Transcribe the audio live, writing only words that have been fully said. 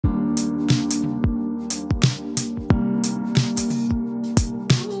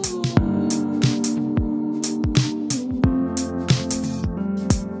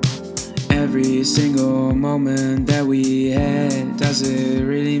moment that we had, does it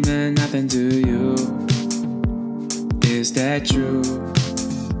really mean nothing to you? Is that true?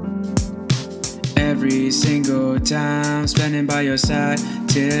 Every single time spending by your side,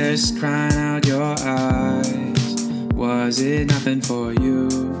 tears crying out your eyes, was it nothing for you?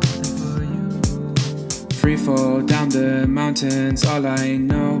 Free fall down the mountains, all I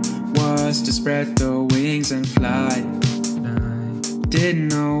know was to spread the wings and fly. Didn't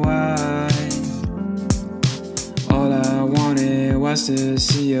know why. All I wanted was to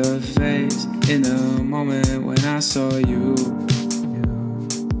see your face in the moment when I saw you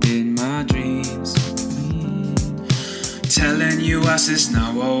in my dreams. Telling you us it's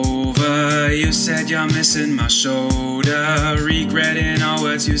now over. You said you're missing my shoulder, regretting all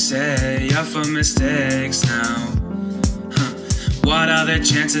words you say, up for mistakes now. What are the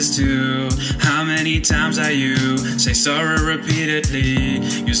chances to? How many times are you say sorry repeatedly?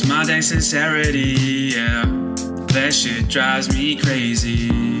 You smiled in sincerity, yeah. That shit drives me crazy.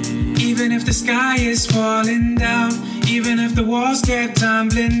 Even if the sky is falling down, even if the walls kept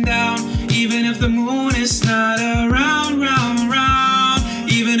tumbling down, even if the moon is not around,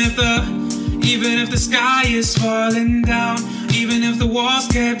 even if the sky is falling down, even if the walls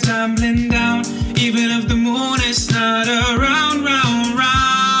kept tumbling down, even if the moon is not around,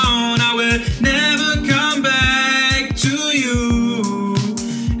 I will never come back to you.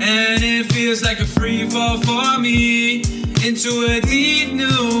 And it feels like a free fall for me into a deep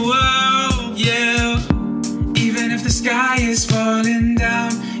new world, yeah. Even if the sky is falling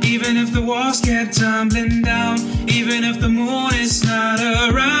down, even if the walls kept tumbling down, even if the moon is not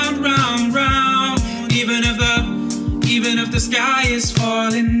around, even if the sky is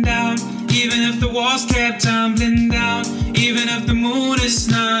falling down, even if the walls kept tumbling down, even if the moon is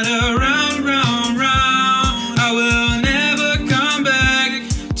not around, I will never come back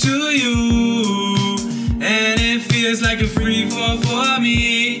to you. And it feels like a free fall for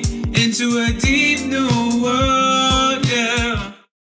me into a deep new world.